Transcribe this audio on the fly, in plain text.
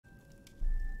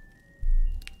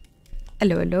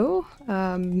Hello, hello.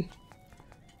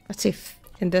 Let's see if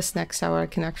in this next hour I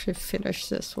can actually finish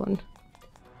this one.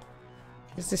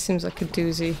 Because this seems like a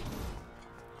doozy.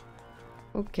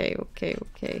 Okay, okay,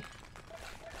 okay.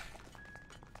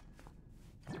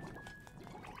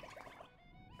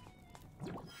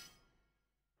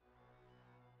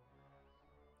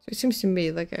 So it seems to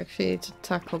me like I actually need to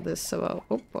tackle this about...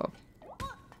 Oh, well.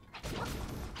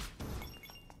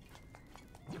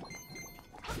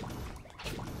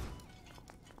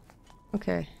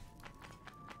 Okay.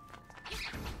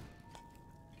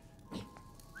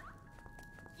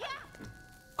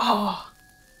 Oh!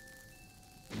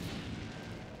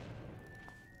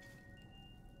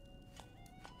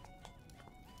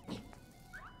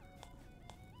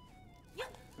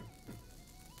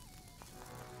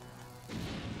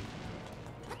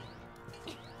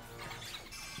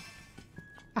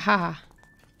 Aha!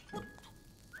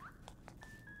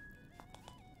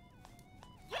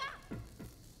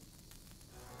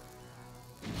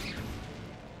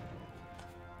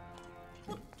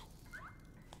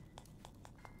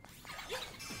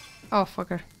 Oh,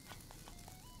 fucker.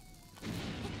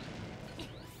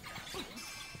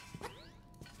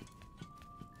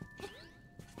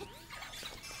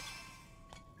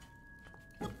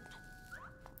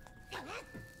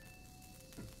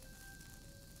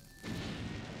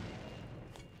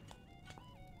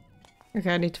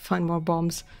 Okay, I need to find more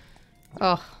bombs.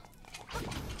 Oh.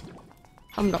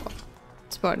 I'm not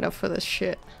smart enough for this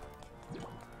shit.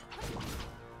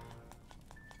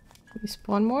 Can we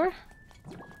spawn more?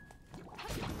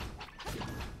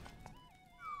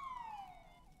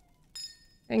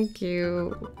 Thank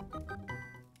you.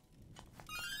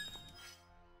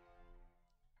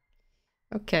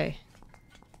 Okay.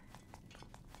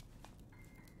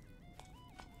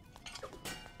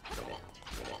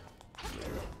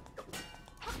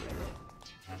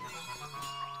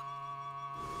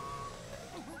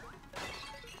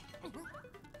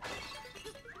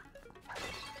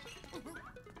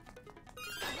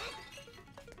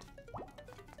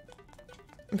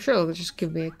 I'm sure it'll just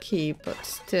give me a key, but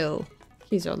still,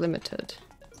 keys are limited.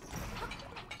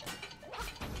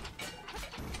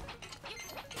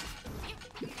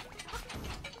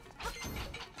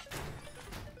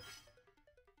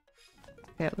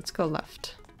 Yeah, let's go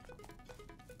left.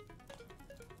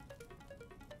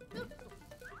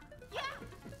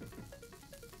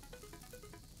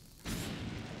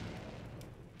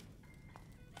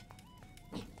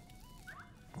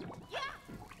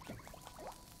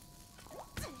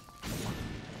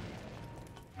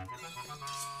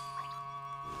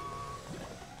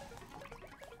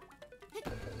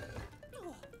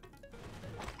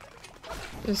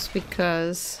 Just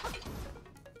because...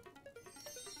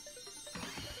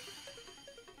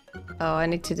 Oh, I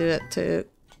need to do it too.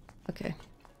 Okay.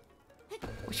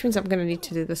 Which means I'm gonna need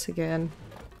to do this again.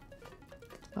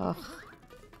 Ugh.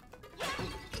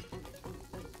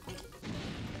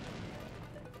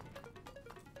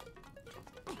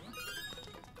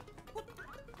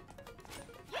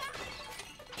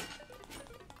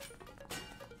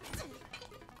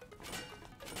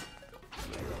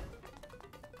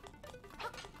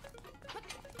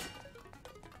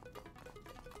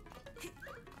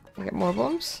 I get more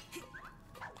bombs.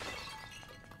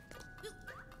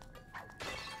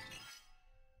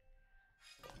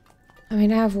 I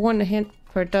mean, I have one hint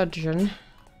per dungeon.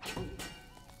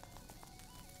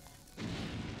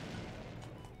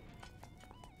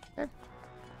 Okay.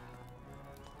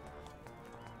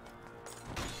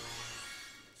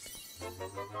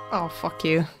 Oh, fuck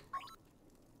you.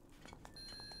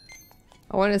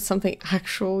 I wanted something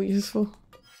actual useful.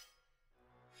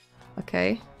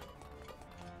 Okay.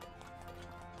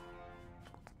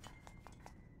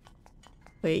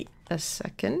 Wait a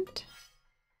second.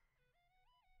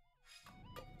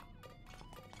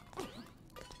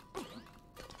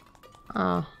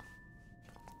 Ah.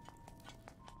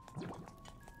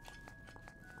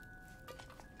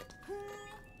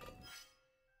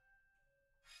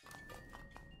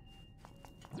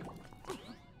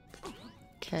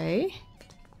 Okay.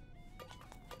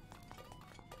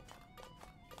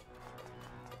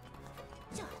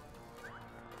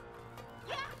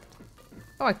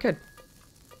 Oh, I could.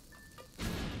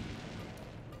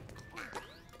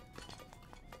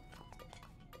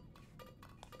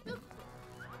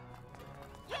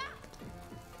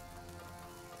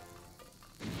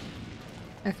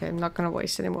 Okay, I'm not gonna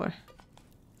waste anymore.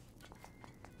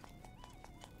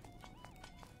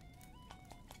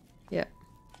 Yeah.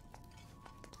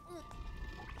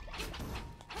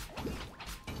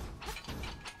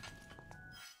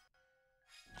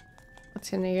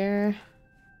 What's in here?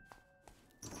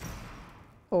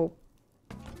 Oh.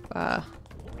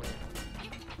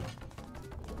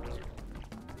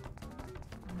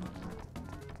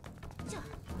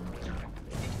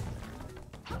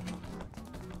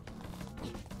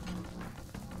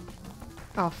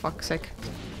 Oh, fuck's sake.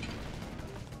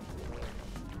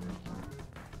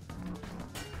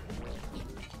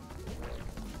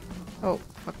 Oh,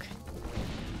 fuck.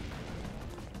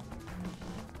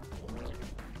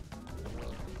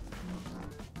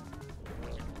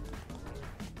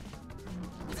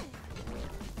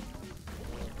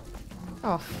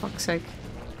 Oh, fuck's sake.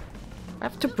 I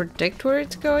have to predict where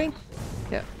it's going?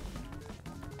 Yeah.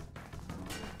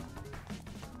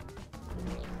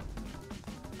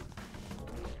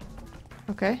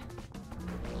 Okay.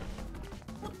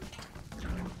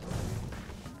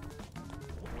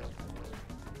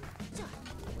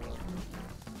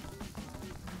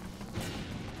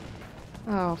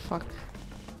 Oh, fuck.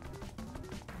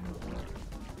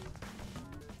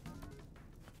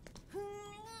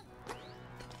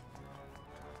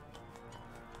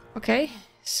 Okay,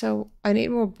 so I need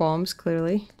more bombs,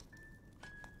 clearly.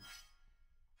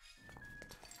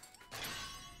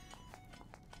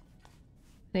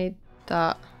 Need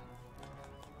that.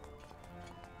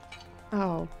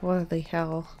 Oh, what the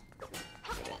hell?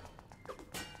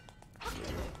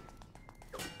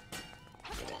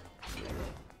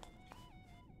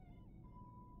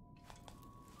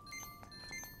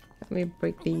 Let me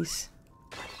break these.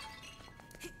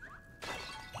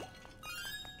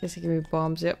 Guess it give me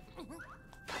bombs, yep.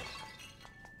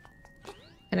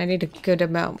 And I need a good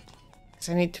amount. Because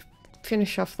I need to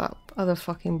finish off that other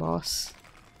fucking boss.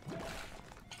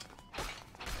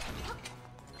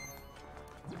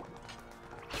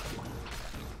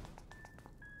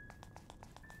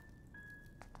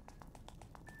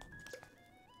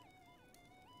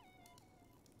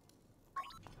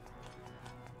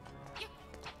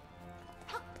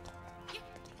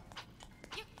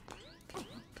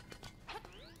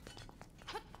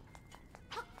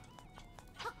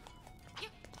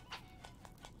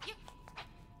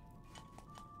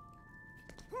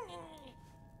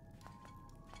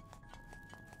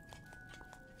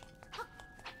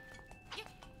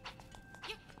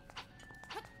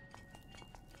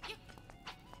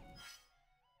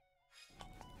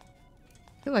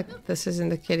 I feel like this is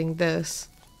indicating this.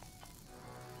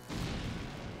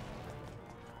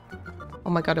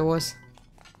 Oh my god, it was.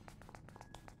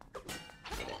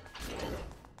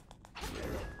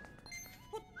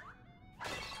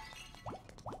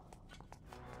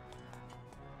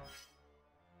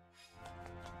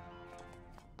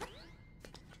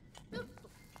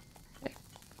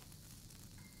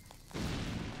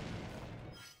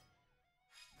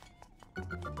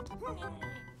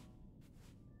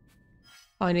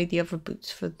 Oh, I need the other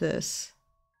boots for this.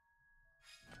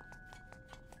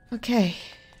 Okay.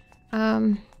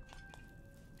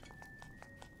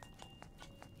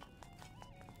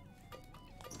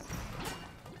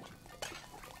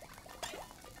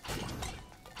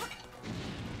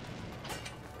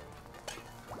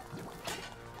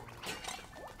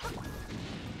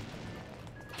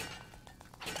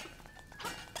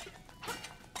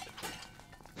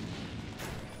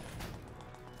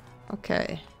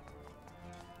 Okay.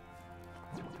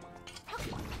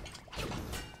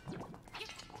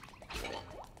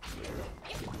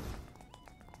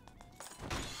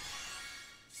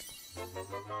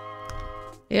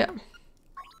 Yeah.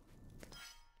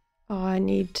 Oh, I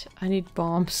need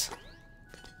bombs.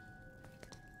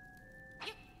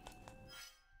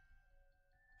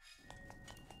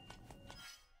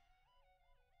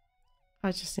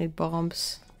 I just need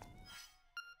bombs.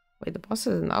 Wait, the boss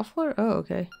is an outflower? Oh,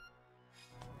 okay.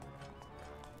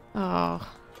 Oh.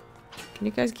 Can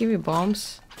you guys give me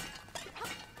bombs?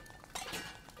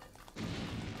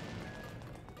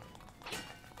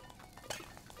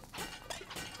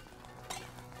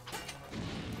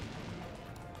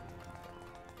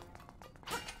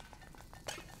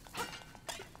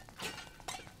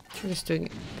 I'm just doing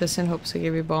this in hopes they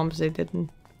give me bombs. They didn't.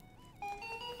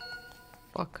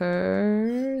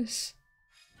 Fuckers.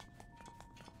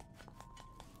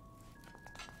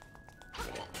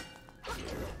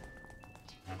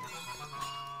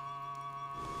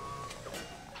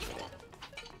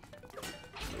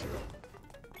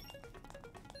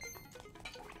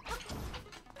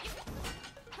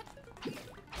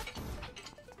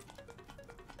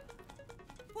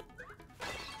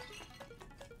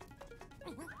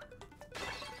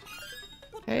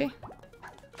 Okay.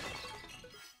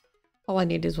 All I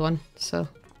need is one, so.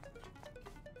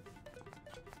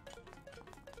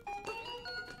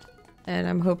 And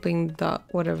I'm hoping that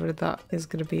whatever that is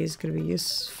gonna be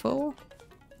useful.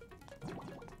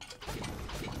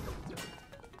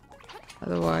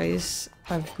 Otherwise,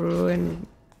 I've ruined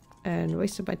and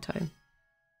wasted my time.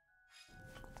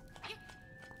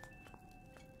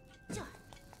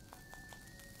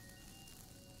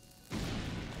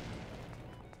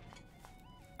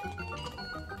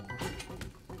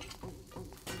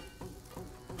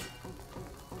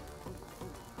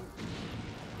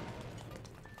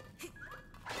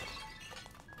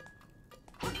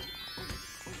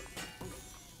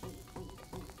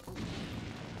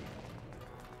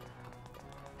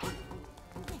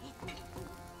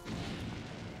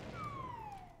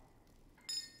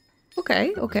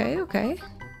 Okay, okay, okay.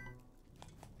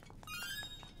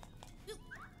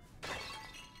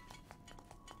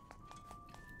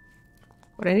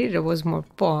 What I needed was more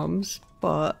bombs,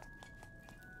 but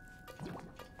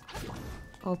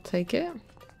I'll take it.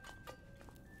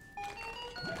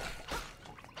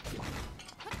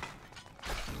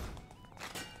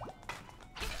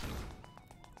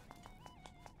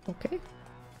 Okay.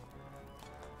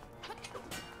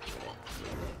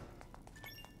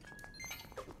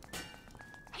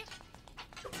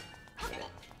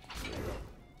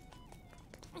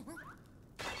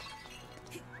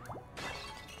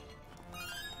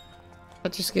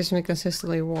 That just gives me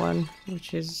consistently one,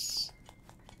 which is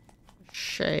a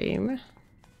shame.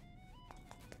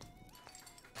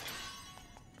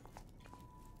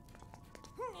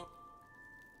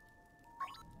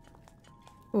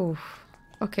 Oof.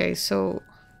 Okay, so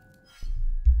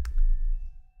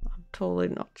I'm totally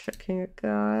not checking a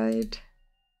guide.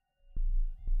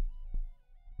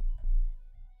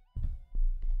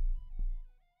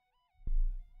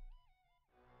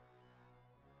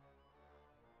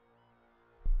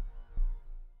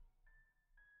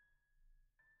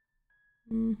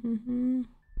 Mm-hmm.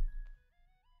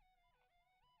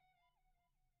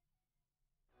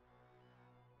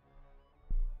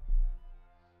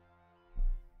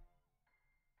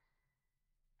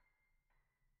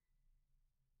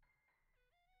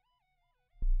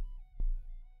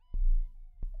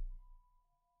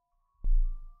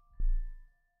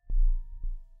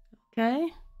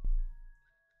 Okay.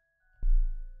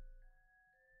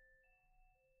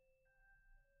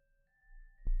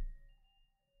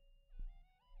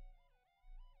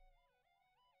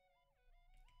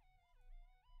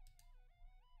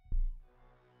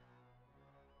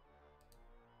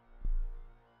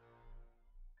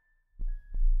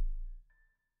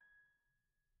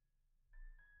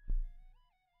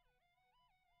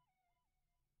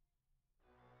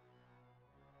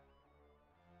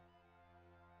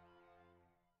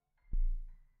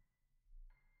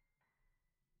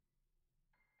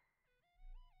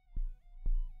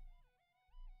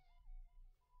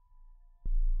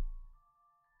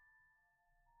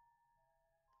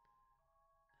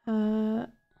 Uh,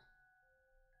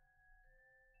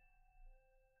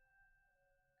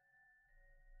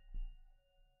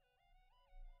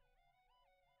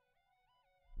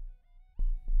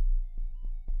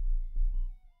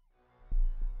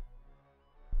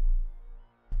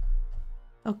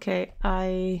 okay,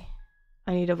 I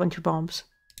need a bunch of bombs.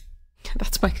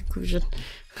 That's my conclusion.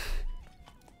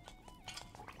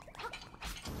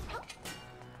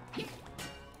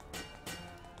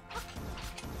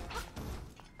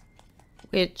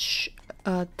 Which,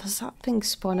 does that thing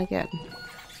spawn again?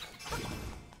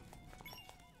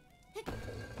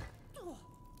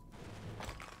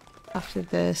 After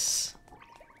this.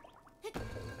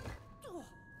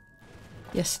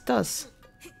 Yes, it does.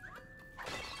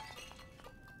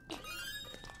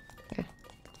 Okay.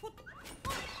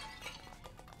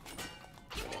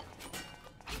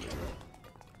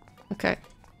 Okay.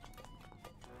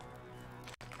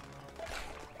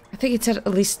 I think it's at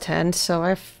least 10, so I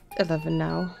have 11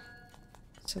 now.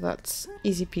 So that's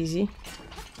easy peasy.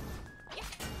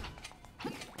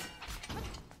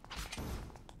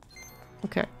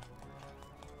 Okay.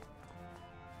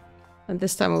 And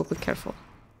this time we'll be careful.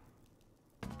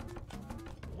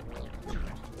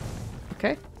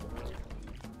 Okay.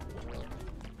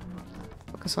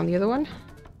 Focus on the other one.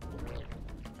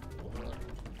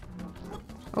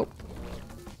 Oh.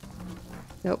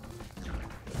 Nope.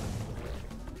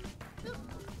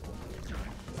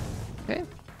 Okay.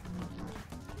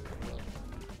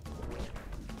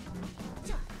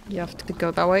 You have to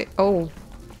go that way. Oh.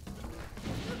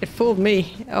 It fooled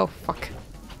me. Oh, fuck.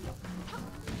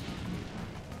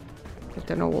 I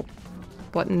don't know what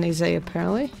button they say,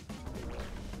 apparently.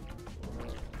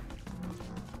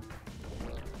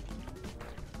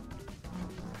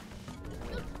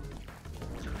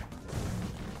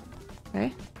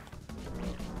 Okay.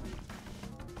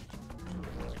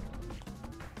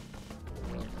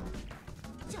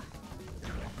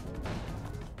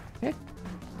 Okay.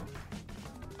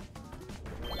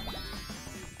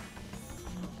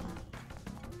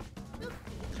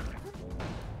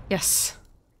 Yes.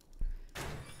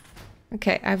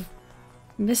 Okay, I'm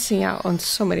missing out on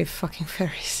so many fucking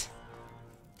fairies.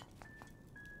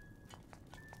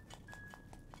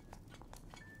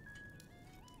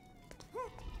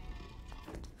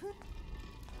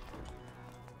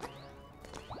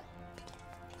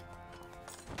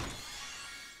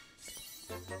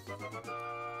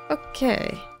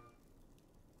 Okay.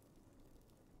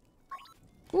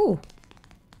 Ooh.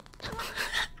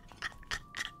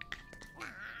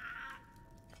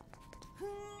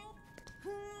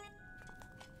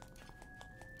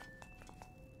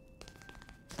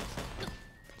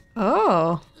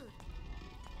 Oh.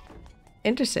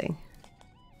 Interesting.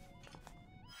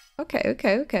 Okay,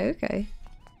 okay, okay, okay.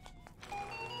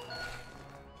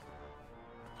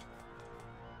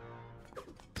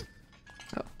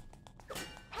 Oh.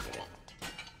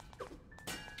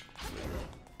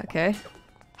 Okay.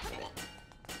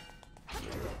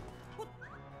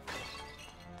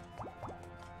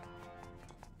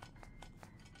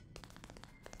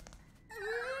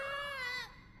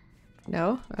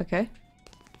 No? Okay.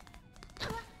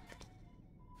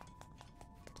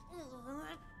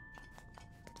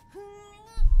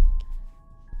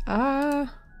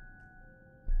 Ah.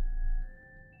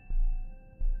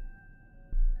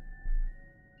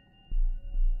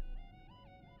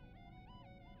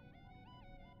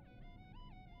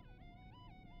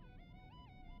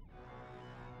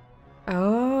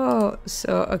 Oh,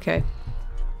 so, okay.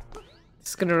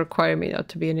 It's gonna require me not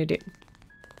to be an idiot.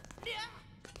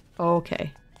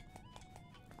 Okay.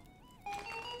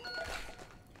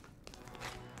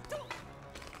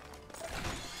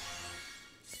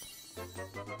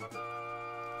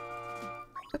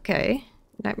 Okay.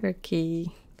 Nightmare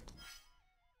key.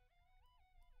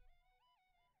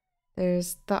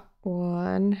 There's that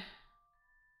one.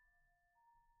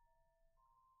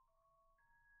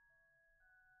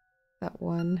 That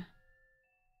one.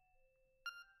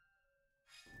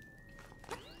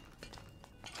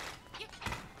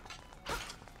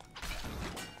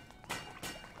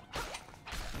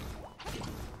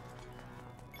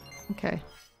 Okay.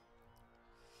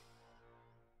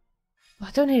 Well,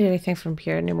 I don't need anything from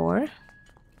here anymore.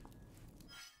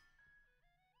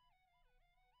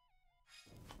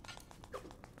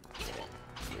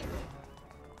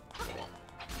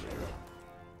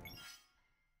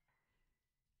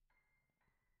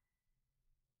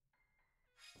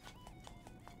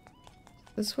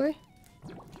 This way?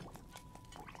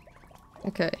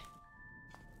 Okay.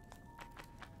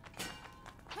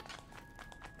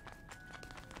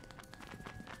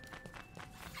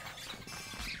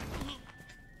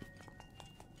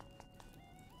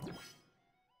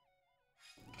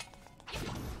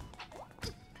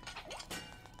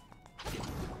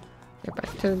 Go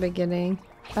back to the beginning.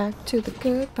 Back to the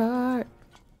good part.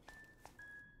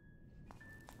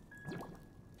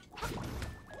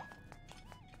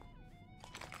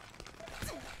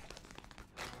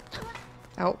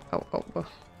 Oh, oh, oh, oh.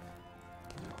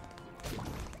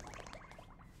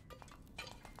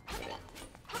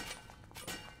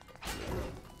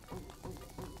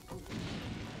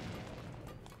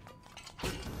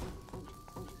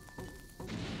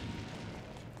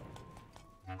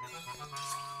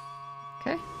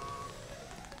 Okay.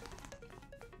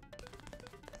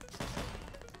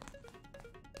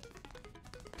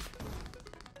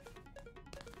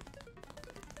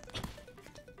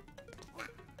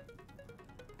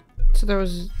 So there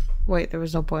was... Wait, there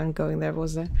was no point in going there,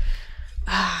 was there?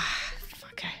 Ah,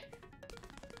 okay.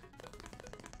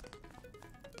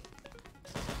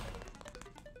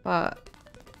 But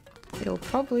it'll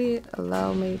probably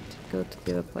allow me to go to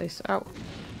the other place. Ow.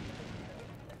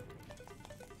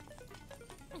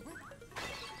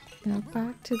 Now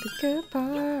back to the good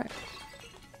part.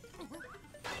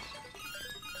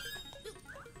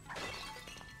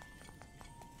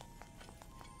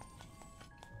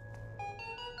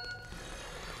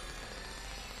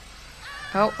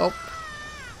 Oh, oh.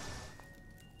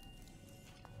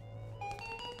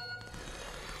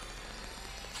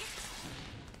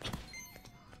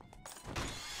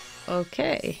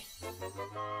 Okay.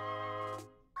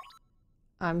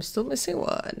 I'm still missing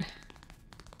one.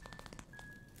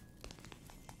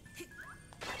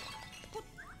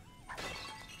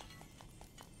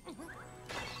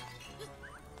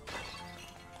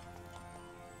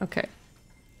 Okay.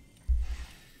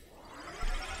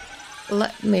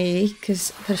 Let me,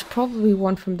 because there's probably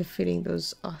one from defeating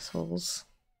those assholes.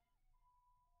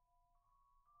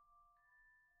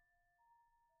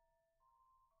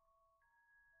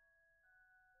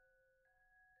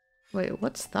 Wait,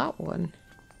 what's that one?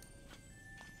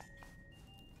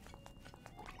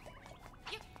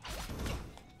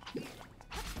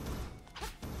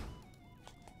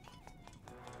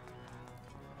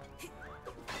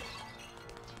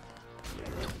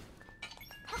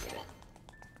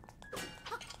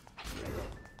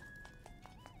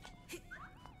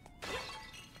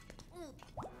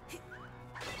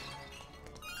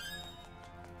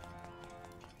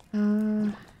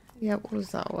 Yeah, what was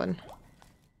that one?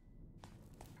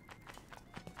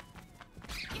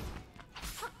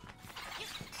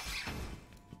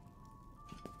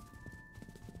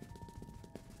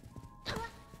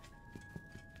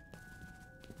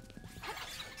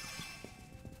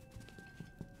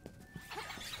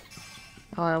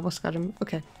 Oh, I almost got him.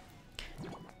 Okay.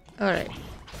 Alright.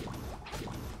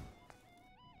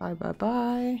 Bye, bye,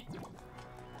 bye.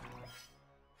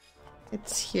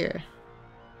 It's here.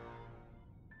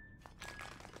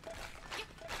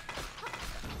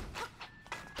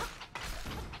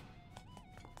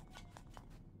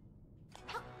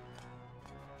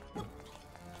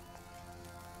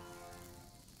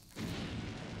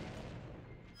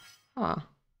 Ah.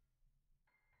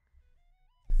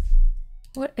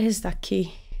 What is that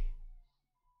key?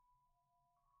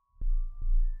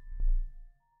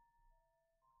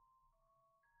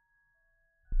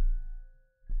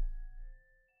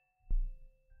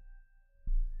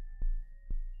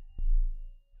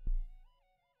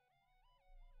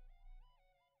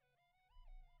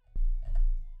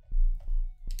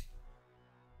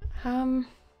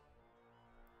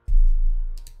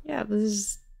 Yeah, this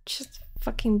is just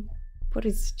fucking... What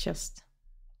is just?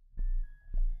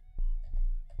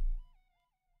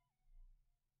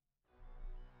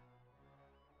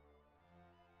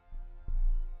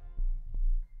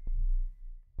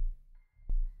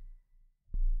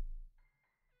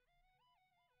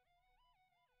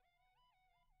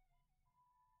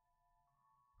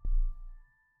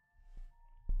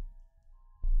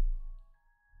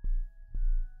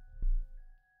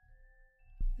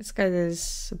 This guy is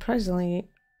surprisingly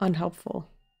unhelpful.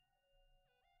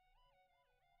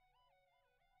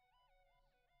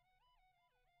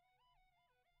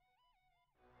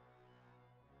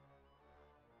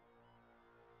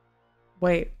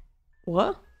 Wait,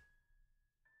 what?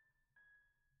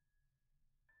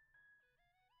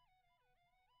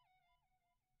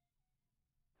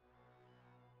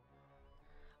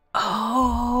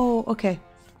 Oh, okay.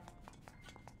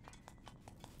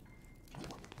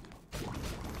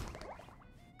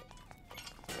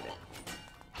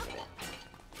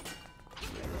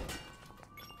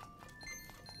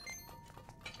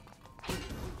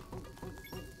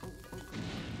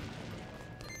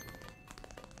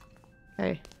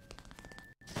 Okay.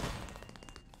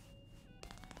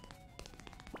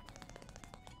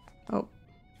 Oh.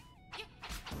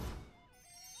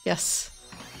 Yes.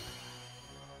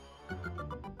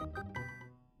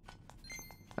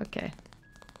 Okay.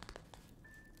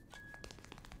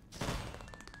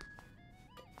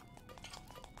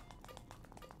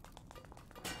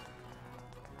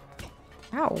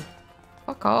 Ow.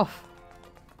 Fuck off.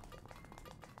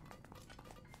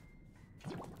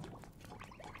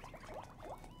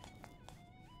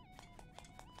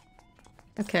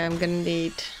 Okay, I'm gonna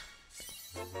need...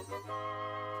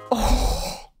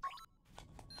 Oh!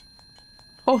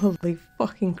 Holy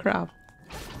fucking crap.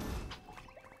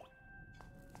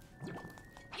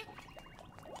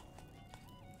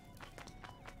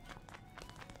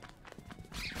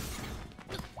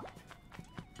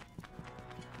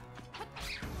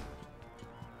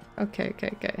 Okay, okay,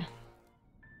 okay.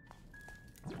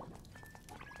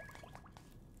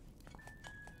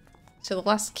 So the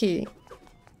last key,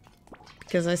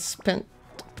 because I spent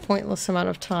a pointless amount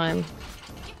of time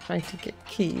trying to get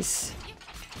keys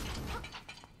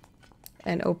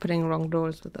and opening wrong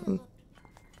doors with them,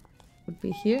 would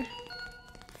be here.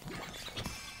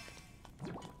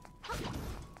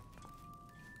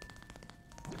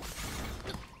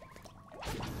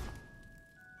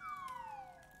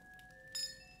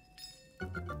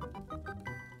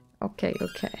 Okay,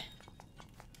 okay.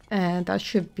 And that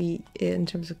should be it in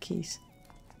terms of keys.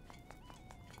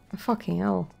 Oh, fucking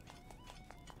hell.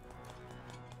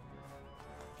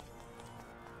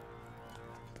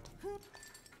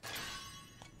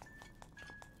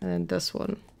 And then this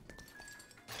one.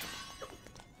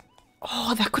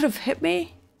 Oh, that could have hit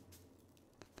me?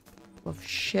 Oh,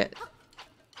 shit.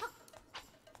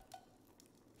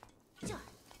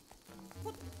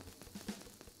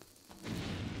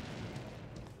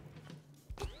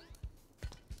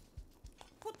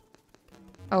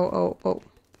 Oh, oh, oh.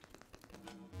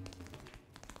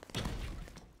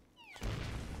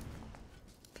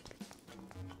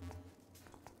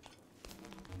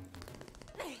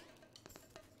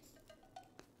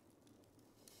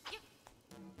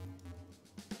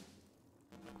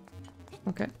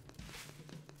 Okay.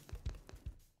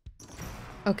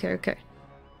 Okay, okay.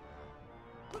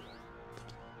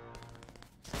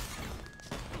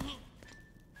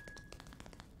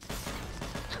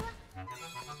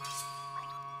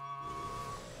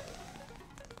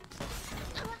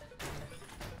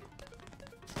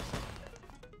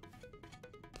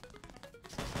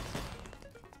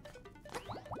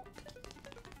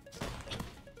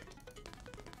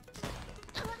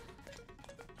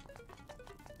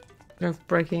 don't know if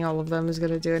breaking all of them is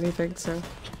gonna do anything, so...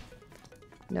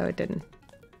 No, it didn't.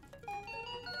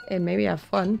 It made me have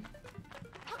fun.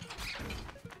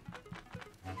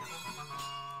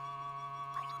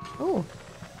 Oh.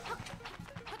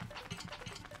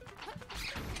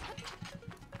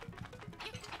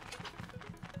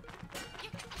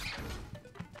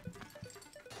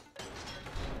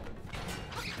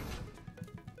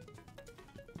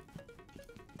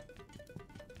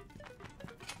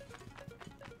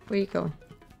 Where you going?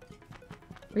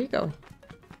 Where you going?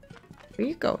 Where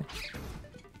you going?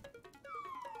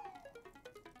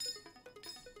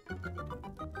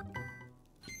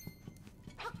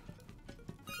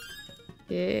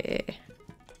 Yeah.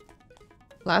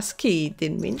 Last key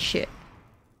didn't mean shit.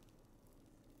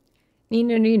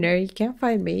 Nino, Nino, you can't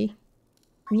find me.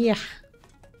 Yeah.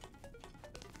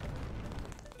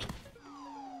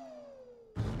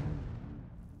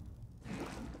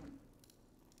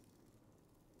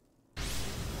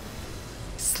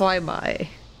 Slime Eye.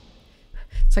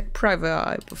 It's like Private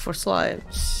Eye, but for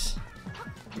slimes.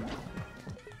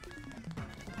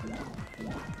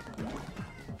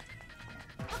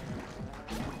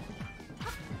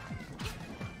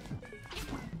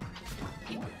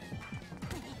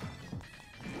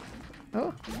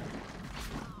 Oh.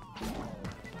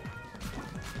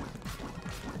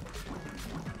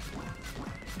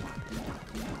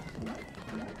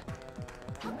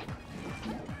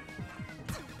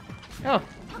 Oh.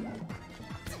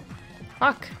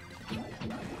 Fuck.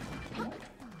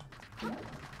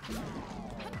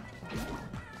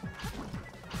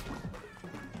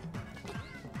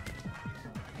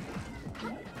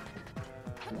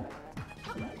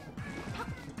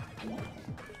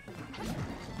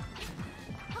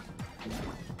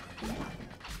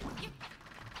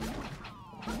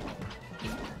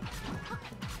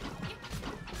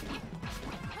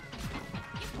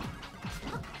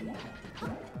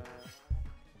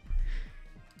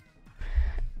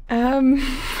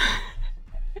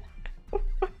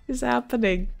 What is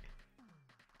happening?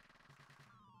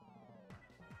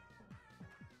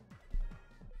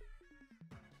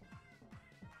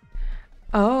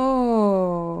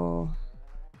 Oh.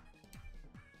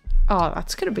 Oh,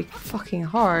 that's gonna be fucking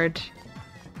hard.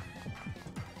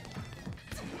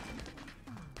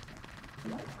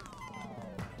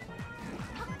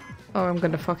 Oh, I'm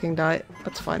gonna fucking die.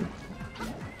 That's fine.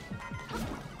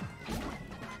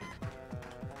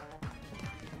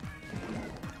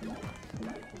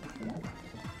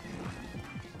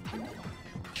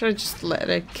 Should I just let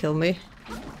it kill me?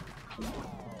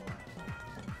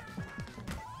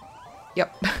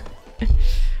 Yep.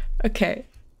 Okay.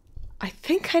 I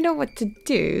think I know what to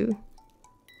do.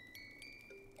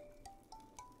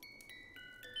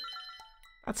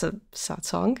 That's a sad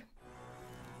song.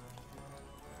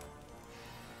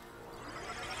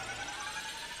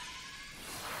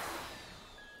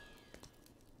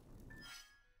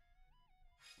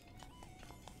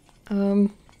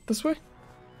 This way?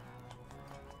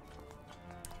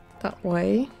 That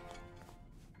way.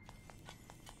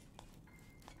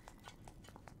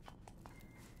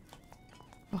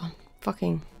 Oh,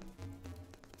 fucking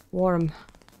warm.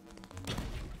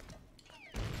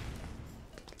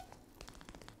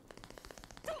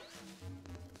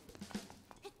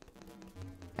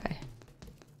 Okay.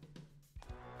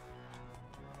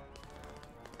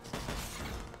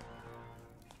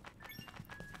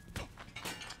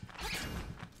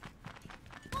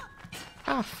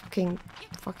 Ah, fucking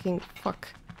fuck.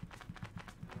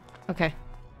 Okay.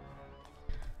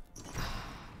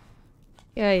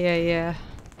 Yeah.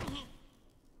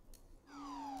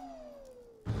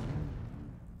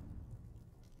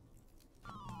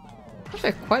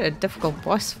 Actually quite a difficult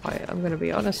boss fight, I'm gonna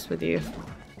be honest with you.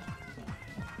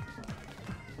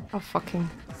 Oh, fucking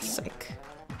sake.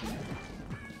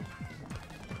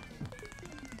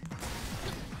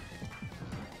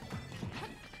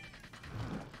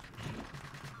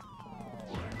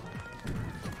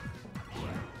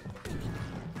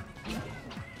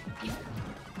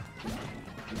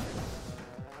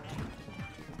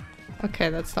 Okay,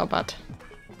 that's not bad.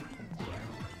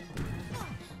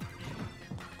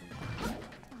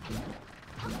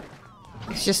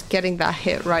 It's just getting that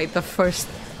hit right, the first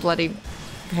bloody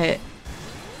hit.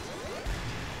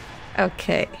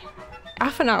 Okay.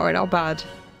 Half an hour, not bad.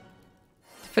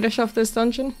 Finish off this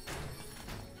dungeon?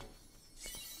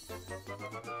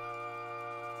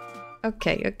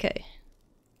 Okay.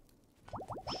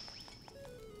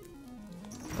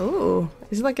 Ooh,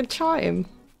 it's like a chime.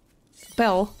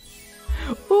 Bell.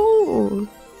 Ooh.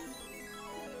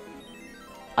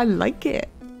 I like it.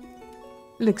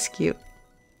 Looks cute.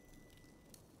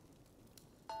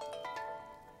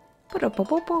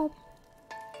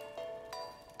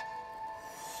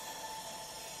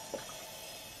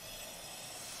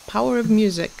 Power of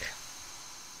music.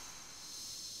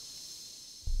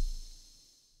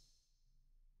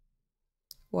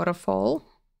 Waterfall.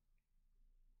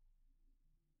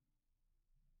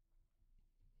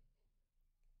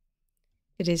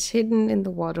 It is hidden in the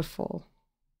waterfall.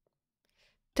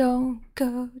 Don't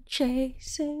go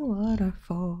chasing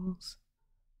waterfalls.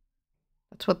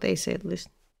 That's what they say, at least.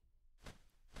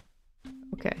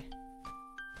 Okay.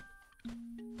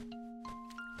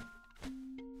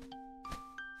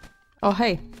 Oh,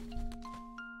 hey.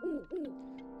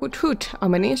 Hoot hoot, how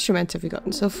many instruments have you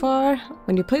gotten so far?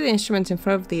 When you play the instruments in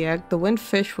front of the egg, the wind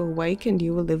fish will wake and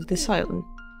you will leave this island.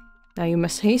 Now you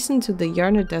must hasten to the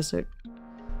Yarna Desert.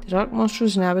 The dark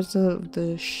monsters and inhabitants of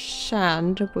the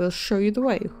Shand will show you the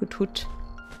way. Hoot hoot.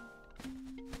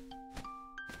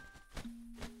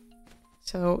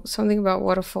 So, something about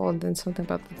waterfall and then something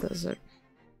about the desert.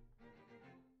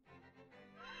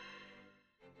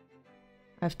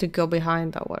 I have to go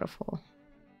behind that waterfall.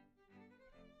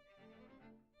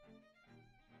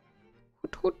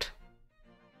 Hoot hoot.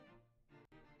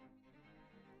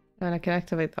 And I can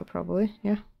activate that probably,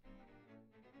 yeah.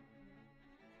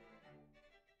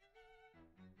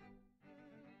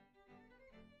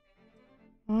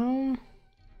 What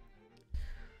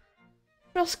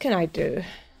else can I do?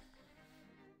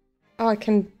 Oh, I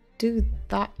can do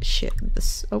that shit.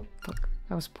 This. Oh, fuck.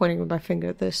 I was pointing with my finger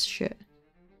at this shit.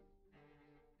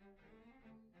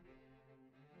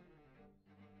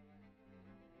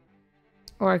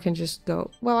 Or I can just go.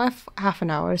 Well, I have half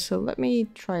an hour, so let me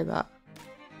try that.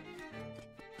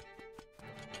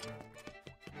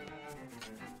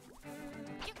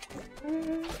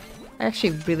 I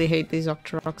actually really hate these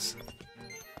Octoroks.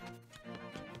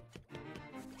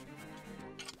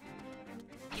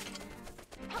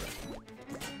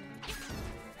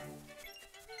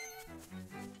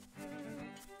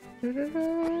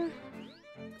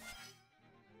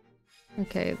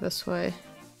 Okay, this way.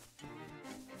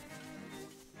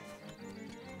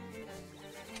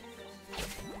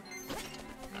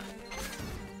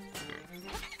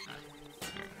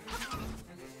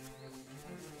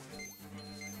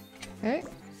 Okay.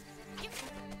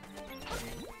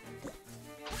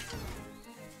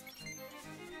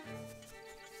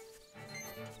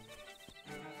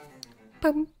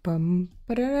 Bum bum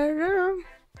ba-da-da-da.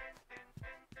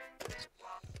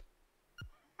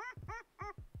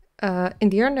 In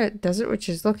the Yarna Desert, which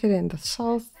is located in the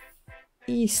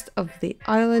southeast of the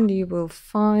island, you will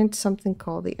find something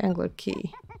called the Angler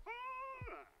Key.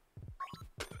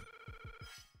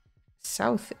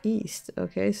 Southeast,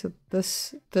 okay, so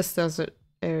this desert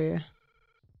area.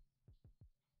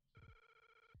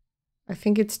 I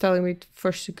think it's telling me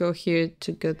first to go here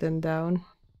to go then down.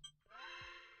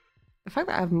 The fact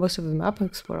that I have most of the map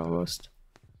explored almost,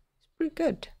 it's pretty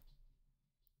good.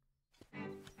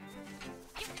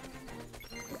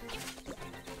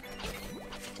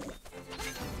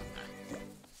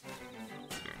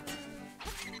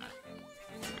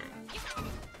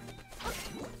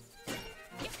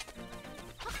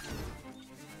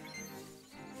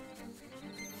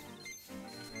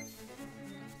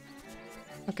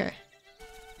 Okay.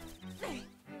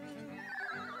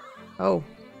 Oh.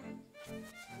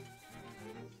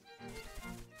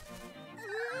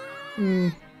 Hmm.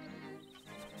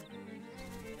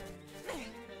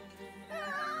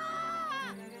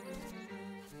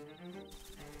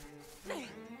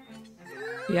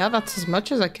 Yeah, that's as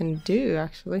much as I can do,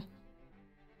 actually.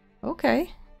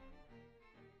 Okay.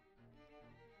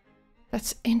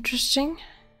 That's interesting.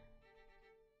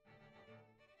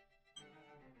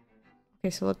 Okay,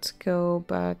 so let's go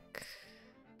back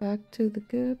to the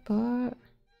good part.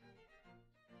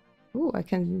 Ooh, I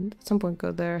can at some point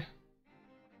go there.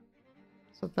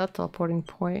 So that teleporting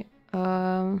point.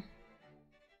 I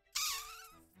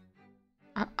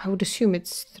would assume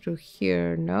it's through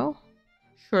here, no?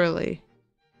 Surely.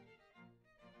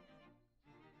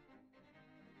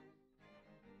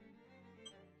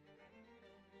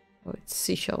 Oh, it's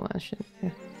Seashell Mansion. Yeah.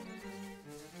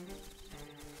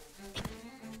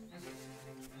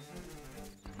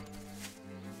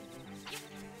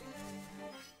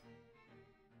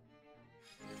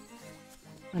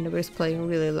 And everybody's playing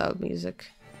really loud music.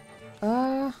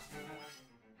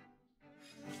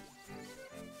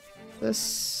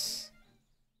 This.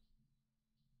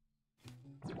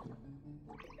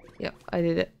 Yep, I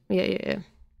did it. Yeah.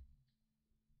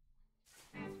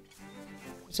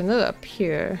 There's another up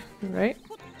here, right?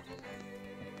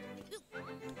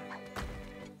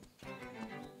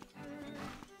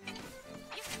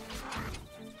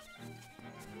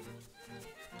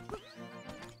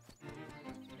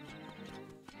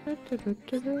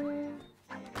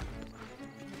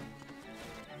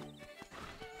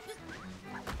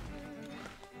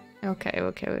 Okay,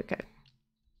 okay, okay.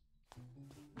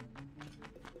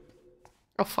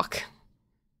 Oh, fuck.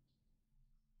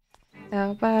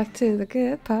 Now back to the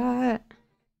good part.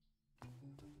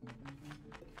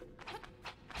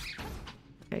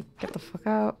 Okay, get the fuck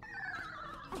out.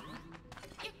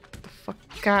 Get the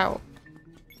fuck out.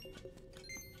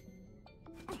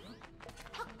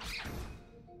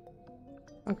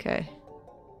 Okay.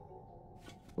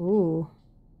 Ooh.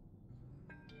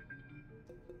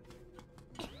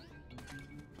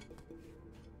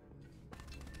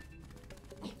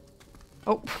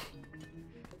 Oh.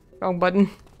 Wrong button.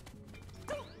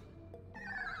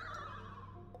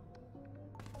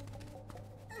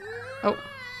 Oh.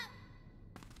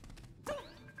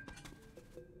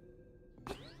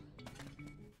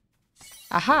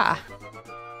 Aha!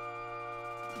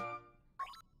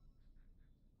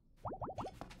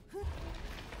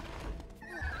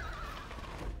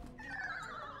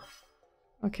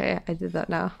 Okay, I did that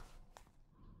now.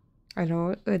 I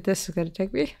know where this is gonna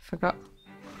take me. Forgot.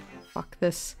 Fuck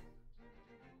this.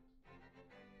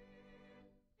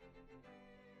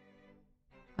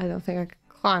 I don't think I can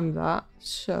climb that,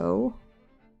 so...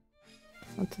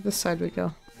 onto this side we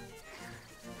go.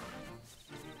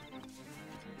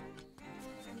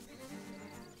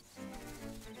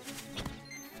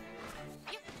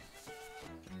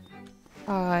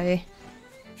 Bye.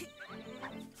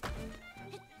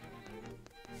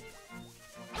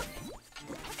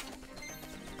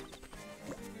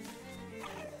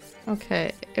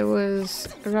 Okay, it was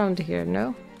around here,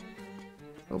 no?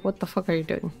 But what the fuck are you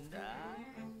doing?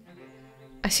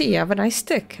 I see you have a nice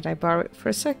stick. Can I borrow it for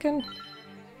a second?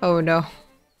 Oh no.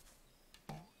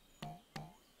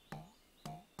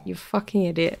 You fucking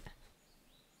idiot.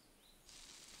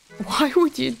 Why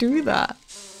would you do that?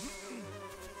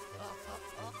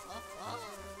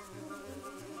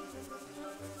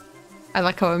 I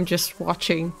like how I'm just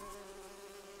watching.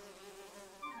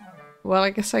 Well, I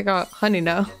guess I got honey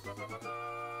now.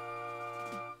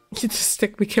 The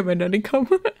stick became an honeycomb.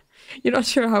 You're not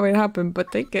sure how it happened,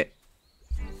 but take it.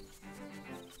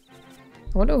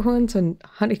 I wonder who wants a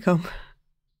honeycomb.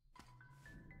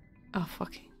 Oh,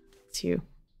 fucking. It's you.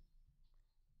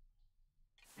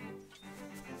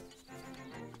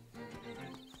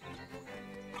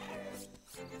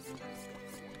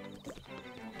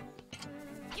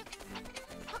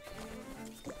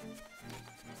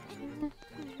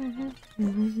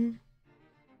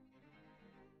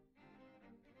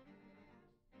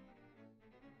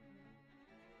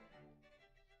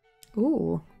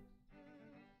 Ooh.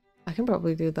 I can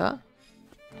probably do that.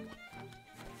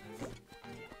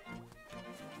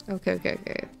 Okay, okay,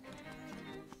 okay.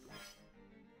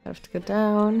 I have to go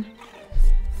down.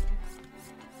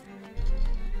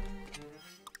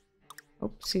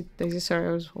 Oh, see, Daisy, sorry,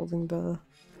 I was holding the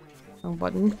wrong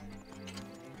button.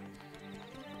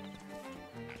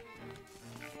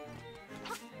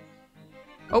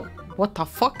 Oh, what the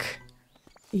fuck?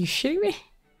 Are you shitting me?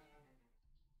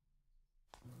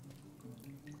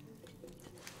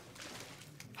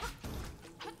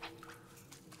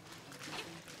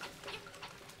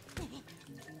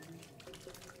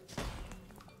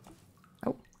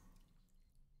 Oh.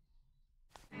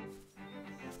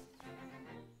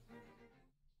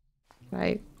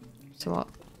 Right. So what?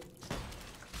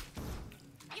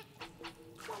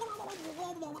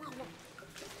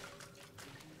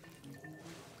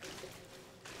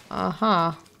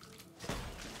 Uh-huh.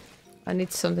 I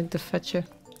need something to fetch you.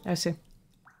 I see.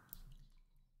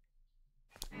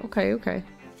 Okay, okay.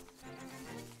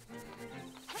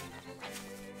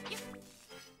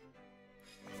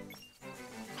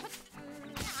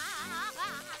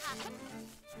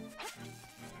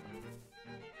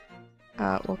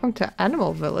 Welcome to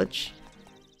Animal Village.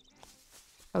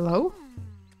 Hello?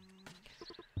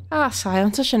 Ah, Sai,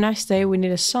 on such a nice day, we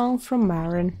need a song from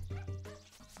Marin.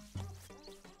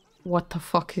 What the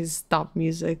fuck is that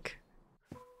music?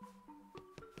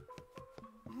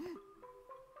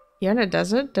 You're in a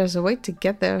desert. There's a way to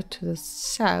get there to the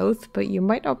south, but you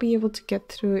might not be able to get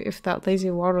through if that lazy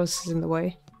walrus is in the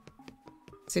way.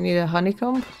 Does he need a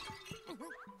honeycomb?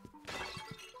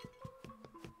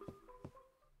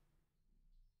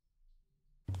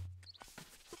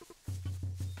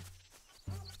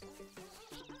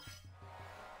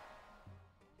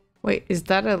 Wait, is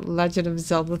that a Legend of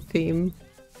Zelda theme?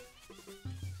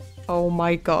 Oh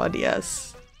my god,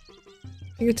 yes.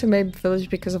 You go to Mabe Village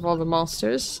because of all the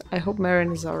monsters. I hope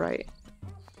Marin is alright.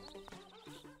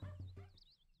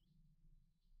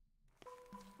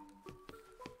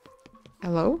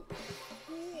 Hello?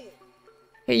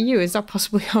 Hey you, is that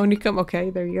possibly honeycomb? Okay,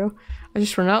 there you go. I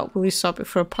just ran out. Will you swap it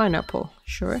for a pineapple?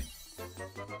 Sure.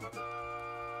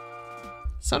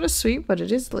 It's not as sweet, but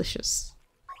it is delicious.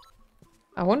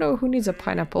 I wonder who needs a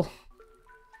pineapple.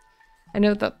 I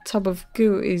know that tub of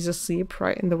goo is asleep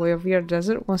right in the way of your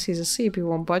desert. Once he's asleep, he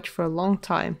won't budge for a long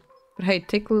time. But hey,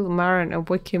 take little Marin and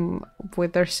wake him up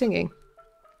with their singing.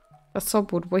 That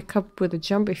sub would wake up with a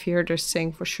jump if he heard her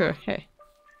sing for sure. Hey.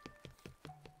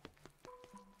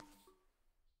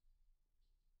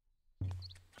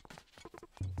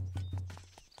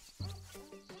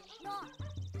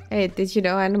 Hey, did you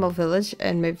know Animal Village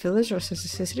and Mape Village are sister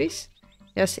cities?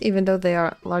 Yes, even though they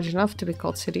are large enough to be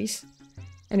called cities.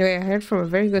 Anyway, I heard from a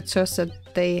very good source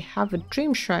that they have a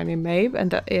dream shrine in Mabe and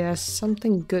that it has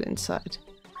something good inside.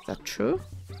 Is that true?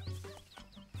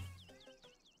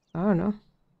 I don't know.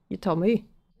 You tell me.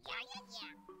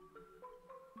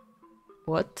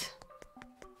 What?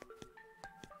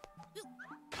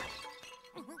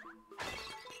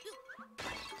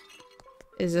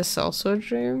 Is this also a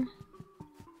dream?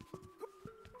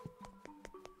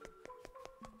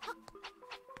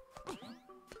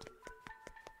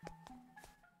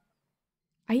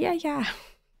 Ah, yeah.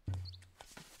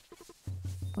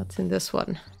 What's in this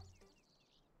one?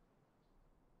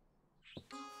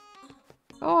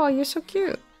 Oh, you're so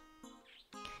cute.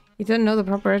 You didn't know the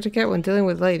proper etiquette when dealing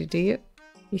with a lady, do you?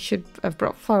 You should have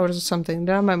brought flowers or something,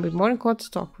 then I might be more than glad to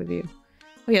talk with you.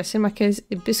 Oh yes, in my case,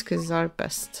 hibiscus are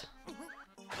best.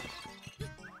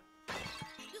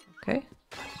 Okay.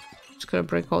 Just gonna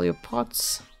break all your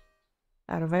pots.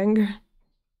 Out of anger.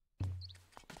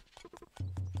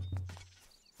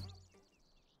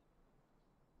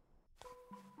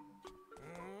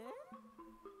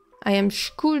 I am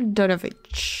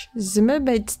Shkuldonovich. The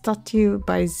mermaid statue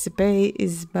by the bay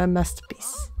is my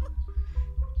masterpiece.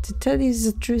 To tell you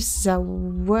the truth, the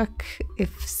work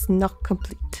is not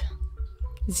complete.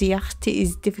 The art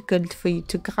is difficult for you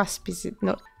to grasp, is it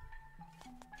not?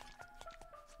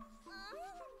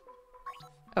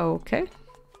 Okay.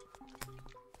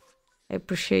 I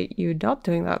appreciate you not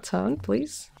doing that sound,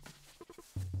 please.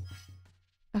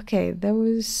 Okay, there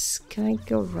was... Can I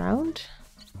go around?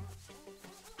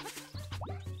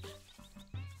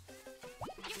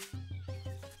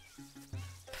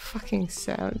 Fucking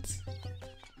sounds.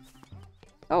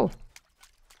 Oh.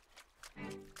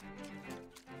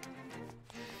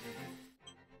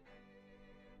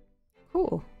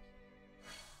 Cool.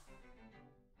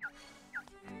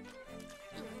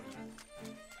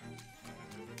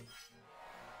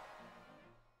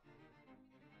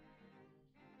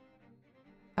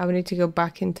 I would need to go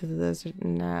back into the desert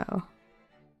now.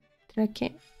 I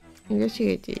can't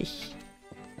investigate this.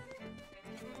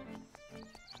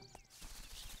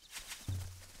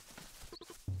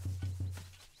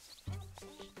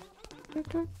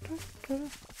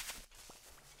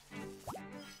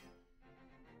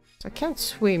 So I can't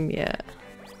swim yet.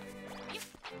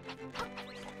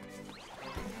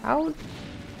 How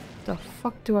the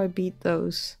fuck do I beat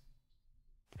those?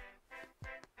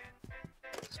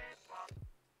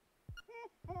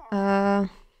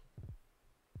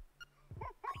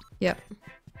 Yep.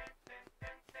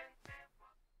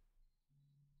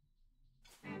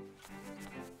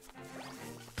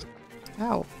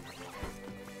 Ow.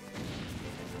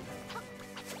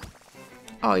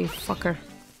 Oh, you fucker.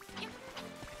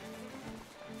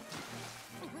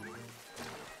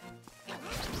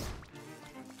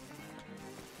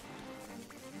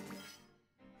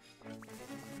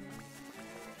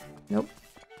 Nope.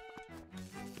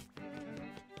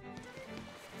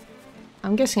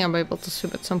 I'm guessing I'm able to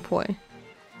swim at some point.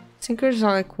 Sinkers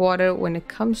are like water when it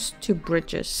comes to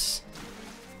bridges.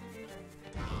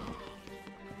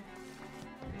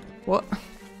 What?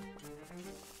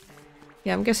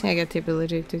 Yeah, I'm guessing I get the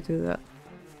ability to do that.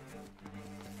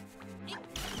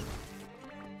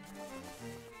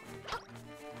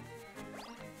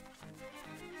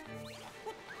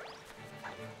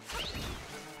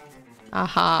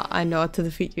 Aha, I know how to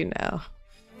defeat you now.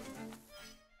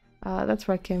 That's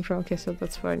where I came from. Okay, so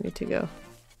that's where I need to go.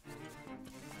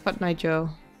 But night, Joe.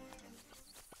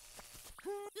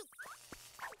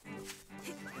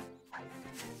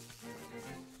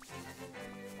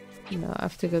 No, I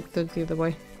have to go the other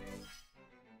way.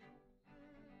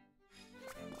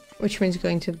 Which means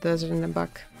going to the desert and then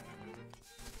back.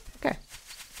 Okay.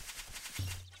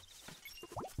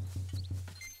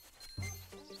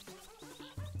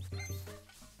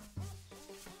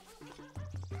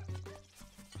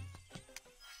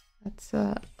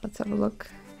 Let's have a look.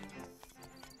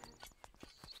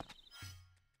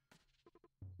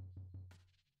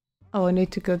 Oh, I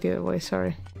need to go the other way,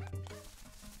 sorry.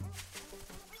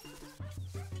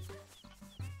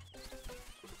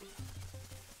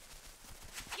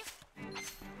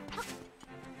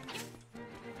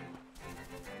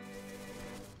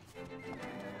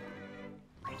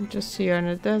 Just here in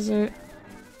the desert.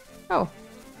 Oh.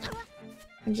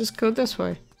 I just go this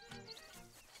way.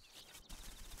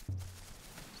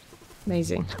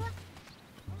 Amazing.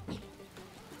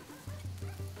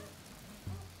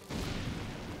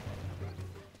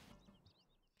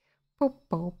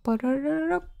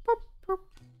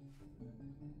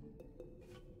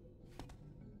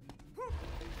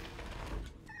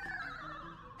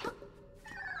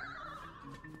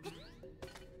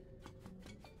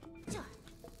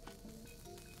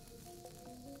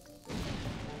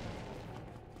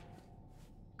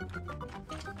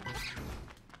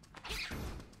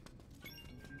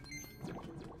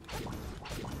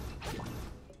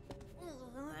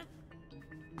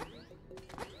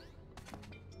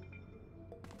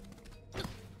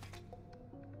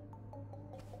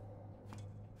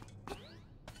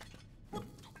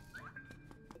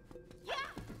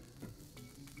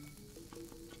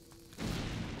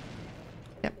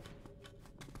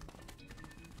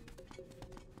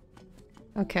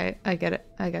 Okay, I get it.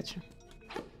 I got you.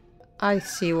 I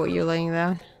see what you're laying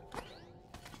down.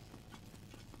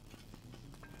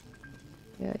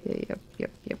 Yeah, yep.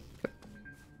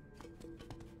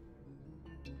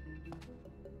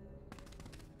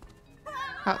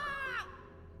 Oh.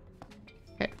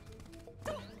 Okay.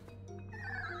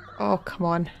 Oh, come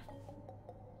on.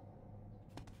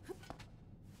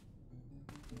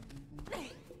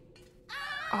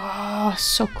 Oh,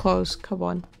 so close. Come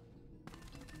on.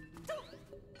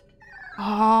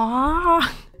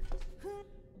 Ah!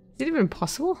 Is it even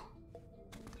possible?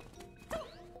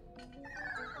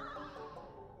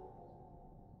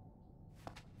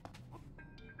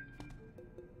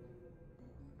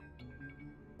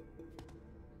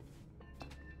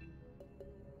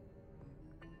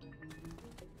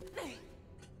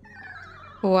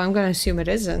 Oh, I'm gonna assume it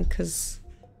isn't, because...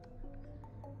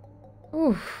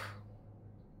 Oof.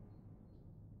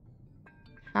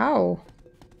 How?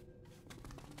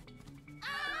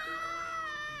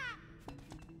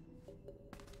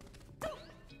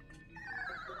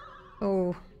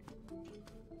 Oh.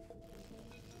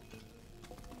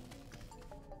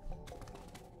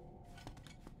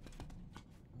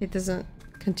 It doesn't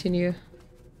continue.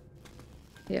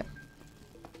 Yeah.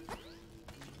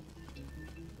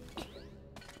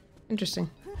 Interesting.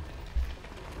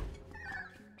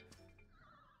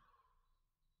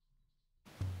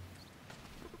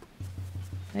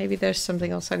 Maybe there's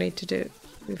something else I need to do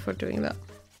before doing that.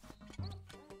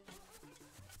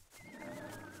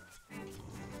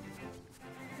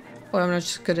 Or I'm not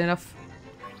just good enough.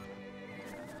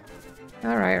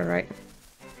 Alright.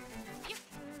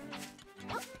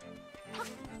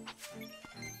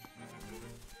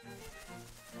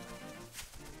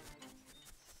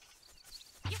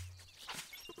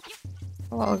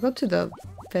 Well, I'll go to the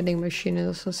vending machine and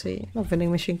also see... Not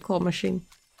vending machine, claw machine.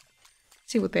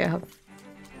 See what they have.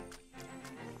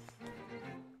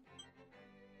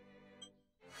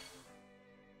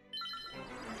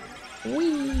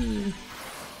 Whee!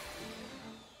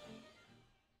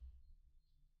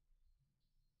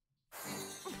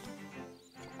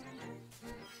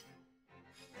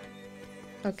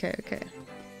 Okay.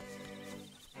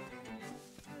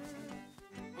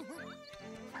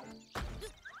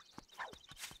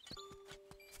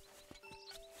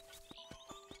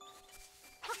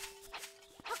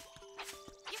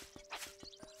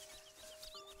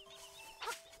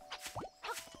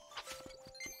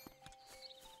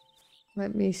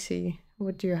 Let me see.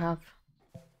 What do you have?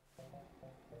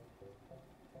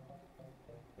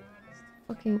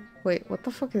 Fucking... Wait, what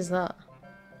the fuck is that?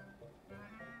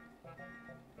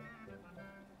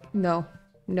 No.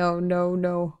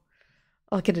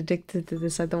 I'll get addicted to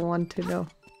this. I don't want to know.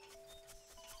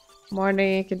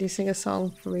 Marnie, could you sing a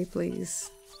song for me, please?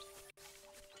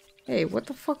 Hey, what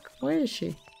the fuck? Where is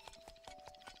she?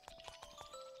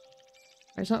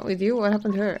 It's not with you? What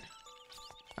happened to her?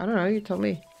 I don't know, you told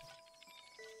me.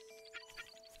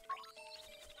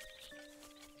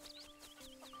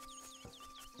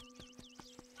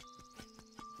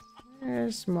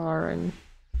 There's Marin.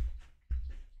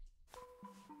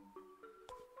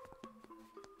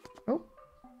 Oh.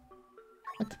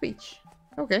 At the beach.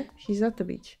 Okay, she's at the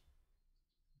beach.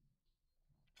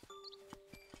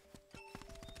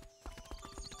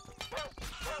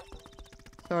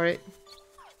 Sorry.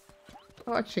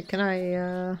 Oh, actually, can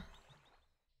I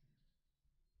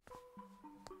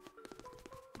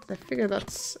figure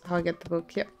that's how I get the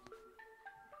book, yep.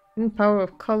 In Power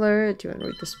of Color, do you want to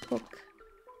read this book?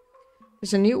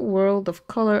 There's a new world of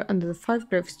color under the 5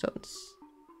 gravestones.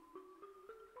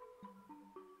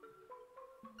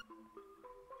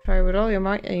 Try with all your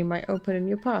might and you might open a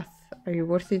new path. Are you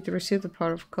worthy to receive the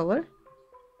power of color?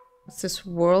 What's this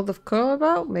world of Curl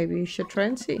about? Maybe you should try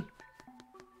and see.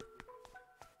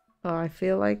 Oh, I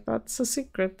feel like that's a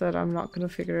secret that I'm not gonna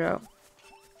figure out.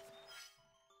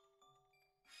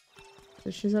 So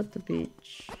she's at the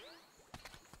beach.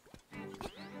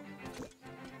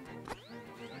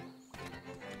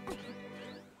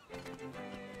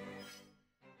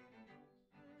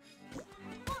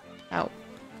 Ow.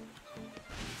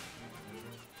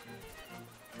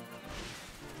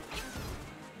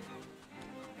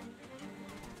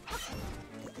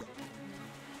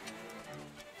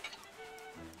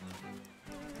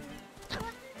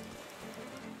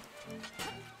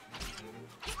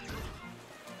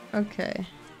 Okay.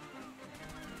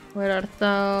 Where art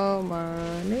thou,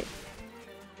 Marnie?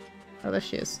 Oh, there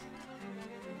she is.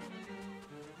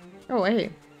 Oh,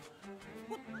 hey.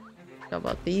 How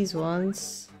about these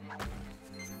ones?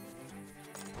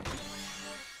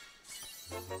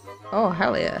 Oh,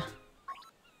 hell yeah.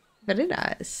 Very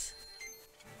nice.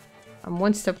 I'm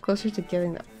one step closer to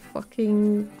getting that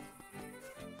fucking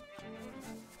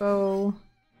bow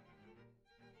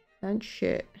and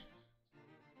shit.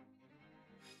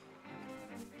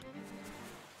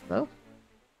 Hello?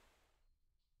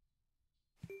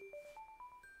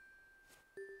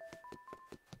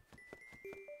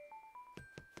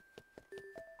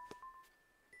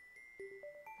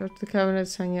 Go to the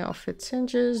cabinets hanging off its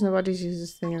hinges. Nobody's used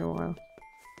this thing in a while.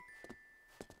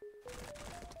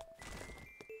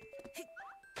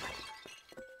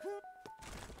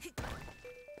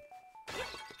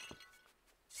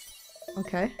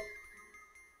 Okay.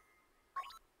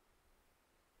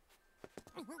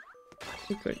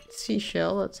 Secret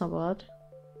seashell, that's not bad.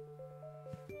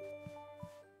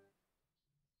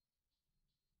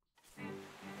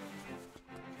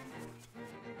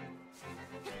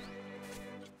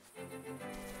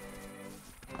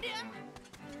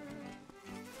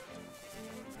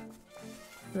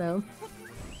 Hello.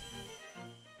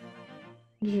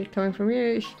 Is it coming from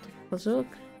here? You should take a closer look.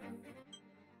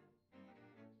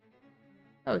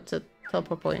 Oh, it's a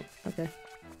teleport point. Okay.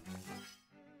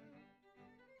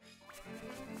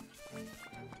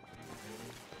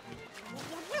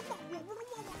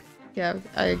 Yeah,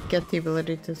 I get the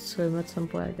ability to swim at some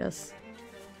point, I guess.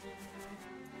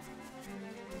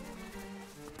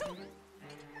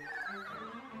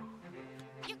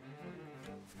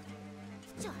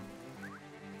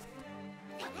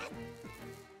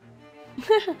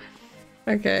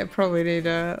 Okay, I probably need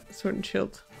a sword and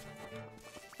shield.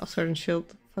 A sword and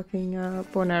shield. Fucking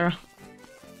bow and arrow.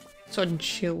 Sword and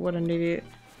shield, what an idiot.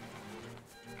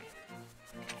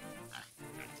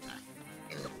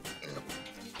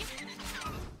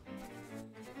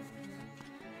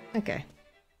 Okay.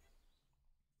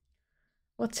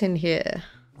 What's in here?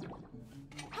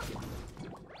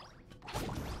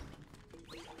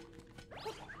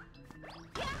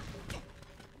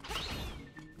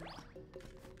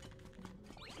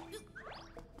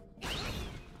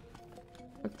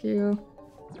 Fuck you.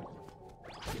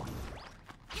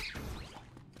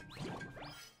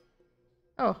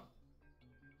 Oh.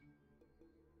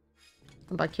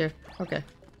 I'm back here. Okay.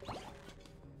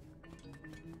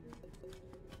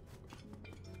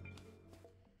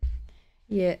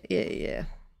 Yeah.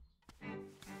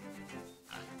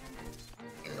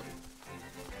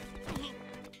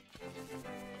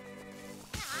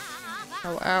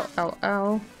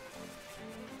 Ow.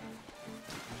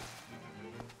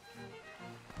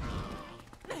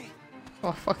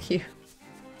 Oh, fuck you.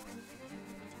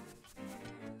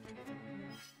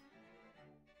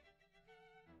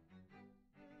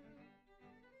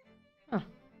 Oh,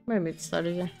 maybe it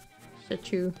started again.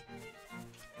 Shit you.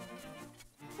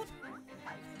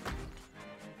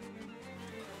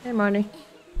 Hey, Marnie.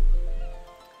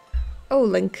 Oh,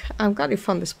 Link, I'm glad you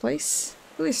found this place.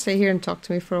 Will you stay here and talk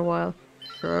to me for a while?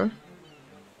 Sure.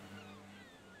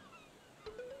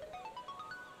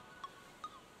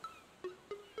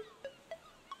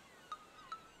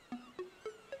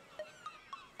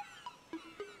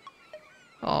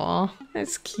 Aw,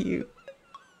 that's cute.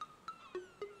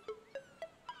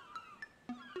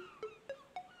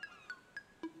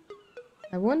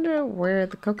 I wonder where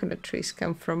the coconut trees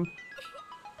come from.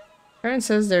 Aaron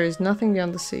says there is nothing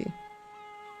beyond the sea.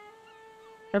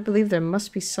 I believe there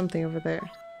must be something over there.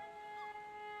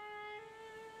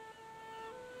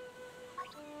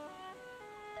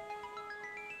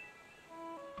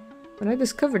 When I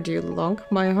discovered you, Lonk,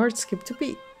 my heart skipped a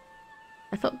beat.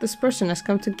 I thought this person has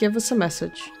come to give us a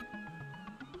message.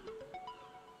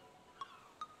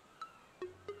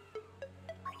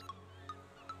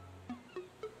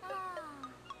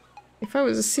 If I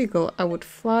was a seagull, I would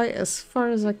fly as far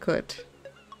as I could.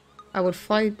 I would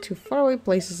fly to faraway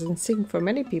places and sing for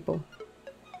many people.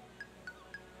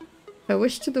 If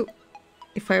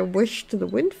I wish to the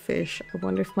windfish, I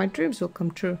wonder if my dreams will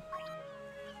come true.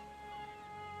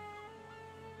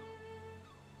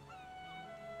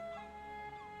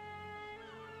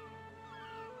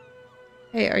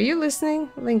 Hey, are you listening?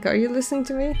 Link, are you listening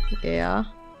to me? Yeah.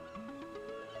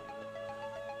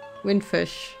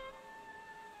 Windfish.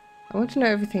 I want to know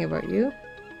everything about you.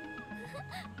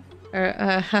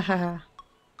 Haha.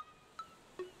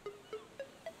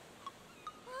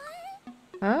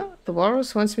 Huh? The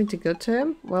walrus wants me to go to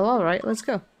him? Well, alright, let's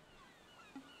go.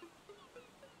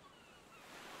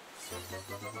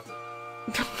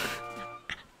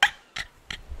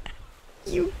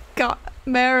 You got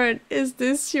Marin, is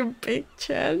this your big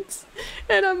chance?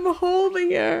 And I'm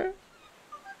holding her.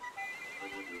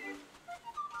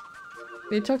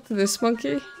 Can you talk to this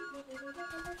monkey?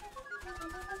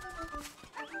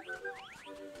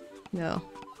 No.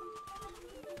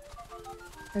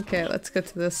 Okay, let's go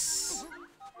to this.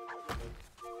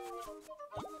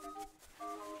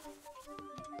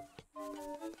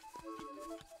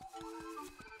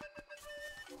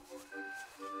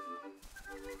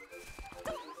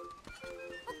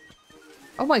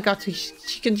 Oh my god,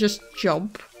 she can just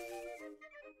jump.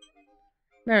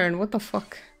 Marin, what the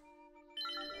fuck?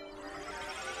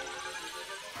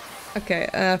 Okay,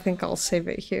 I think I'll save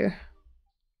it here.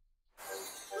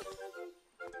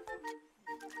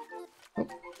 Oh.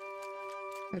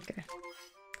 Okay.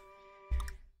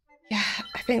 Yeah,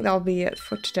 I think that'll be it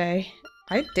for today.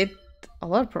 I did a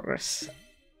lot of progress,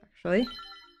 actually.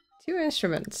 2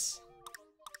 instruments.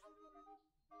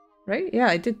 Right? Yeah,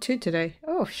 I did 2 today.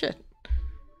 Oh, shit.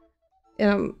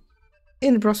 In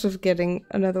the process of getting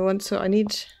another one, so I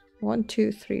need 1,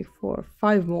 2, 3, 4,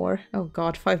 5 more. Oh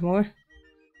god, 5 more.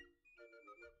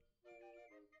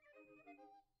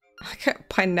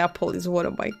 Pineapple is one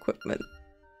of my equipment.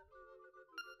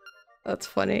 That's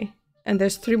funny. And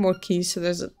there's 3 more keys, so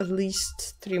there's at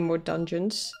least 3 more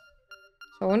dungeons.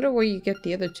 So I wonder where you get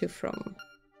the other 2 from,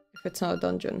 if it's not a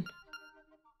dungeon.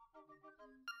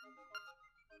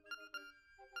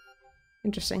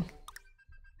 Interesting.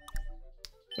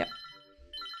 Yep.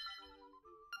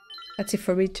 That's it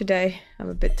for me today. I'm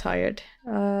a bit tired.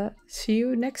 See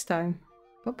you next time.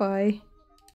 Bye-bye.